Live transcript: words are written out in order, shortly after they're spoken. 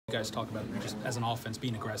You guys talk about just as an offense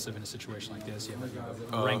being aggressive in a situation like this. You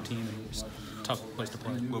have a ranked team and it's a tough place to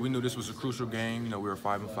play. Well, we knew this was a crucial game. We were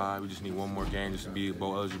 5-5. We just need one more game just to be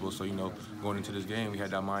bowl eligible. So, going into this game, we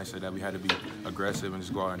had that mindset that we had to be aggressive and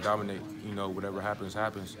just go out and dominate. Whatever happens,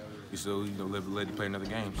 happens. We still, live to play another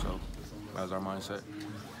game. So that was our mindset.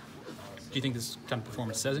 Do you think this kind of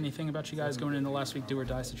performance says anything about you guys going into the last week do or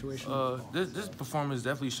die situation? This performance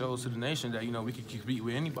definitely shows to the nation that we can compete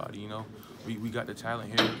with anybody. We got the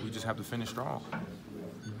talent here. We just have to finish strong.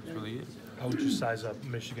 That's really it. How would you size up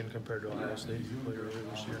Michigan compared to Ohio State earlier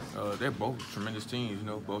this year? They're both tremendous teams.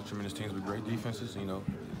 Both tremendous teams with great defenses.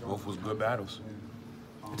 Both was good battles.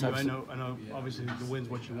 I know. Obviously, the win's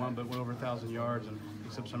what you want, but went over 1,000 yards and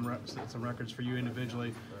set some records for you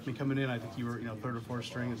individually. I mean, coming in, I think you were third or fourth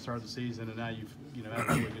string at the start of the season, and now you've had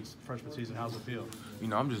a really good freshman season. How's it feel?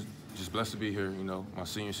 I'm just blessed to be here. My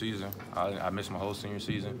senior season, I missed my whole senior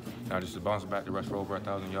season. Now just to bounce back to rush for over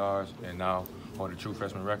 1,000 yards, and now hold a true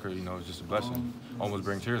freshman record. It's just a blessing. Almost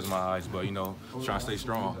bring tears in my eyes, but trying to stay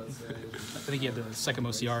strong. I think he had the second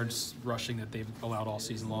most yards rushing that they've allowed all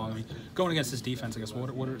season long. I mean, going against this defense, I guess, what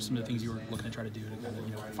are some of the things you were looking to try to do to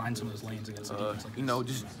kind of find some of those lanes against the defense like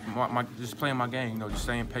this? Just playing my game. Just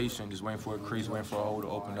staying patient, just waiting for a crease, waiting for a hole to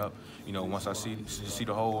open up. Once I see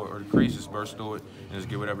the hole or the crease, just burst through it and just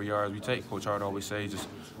get whatever yards we take. Coach Hart always says, just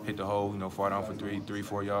hit the hole. Fall down for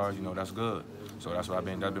 3-4 yards. That's good. So that's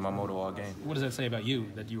been my motto all game. What does that say about you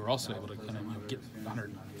that you were also able to kind of get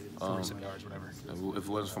 140 yards, whatever? If it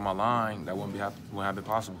wasn't for my line, that wouldn't have been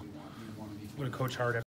possible. What did Coach Hart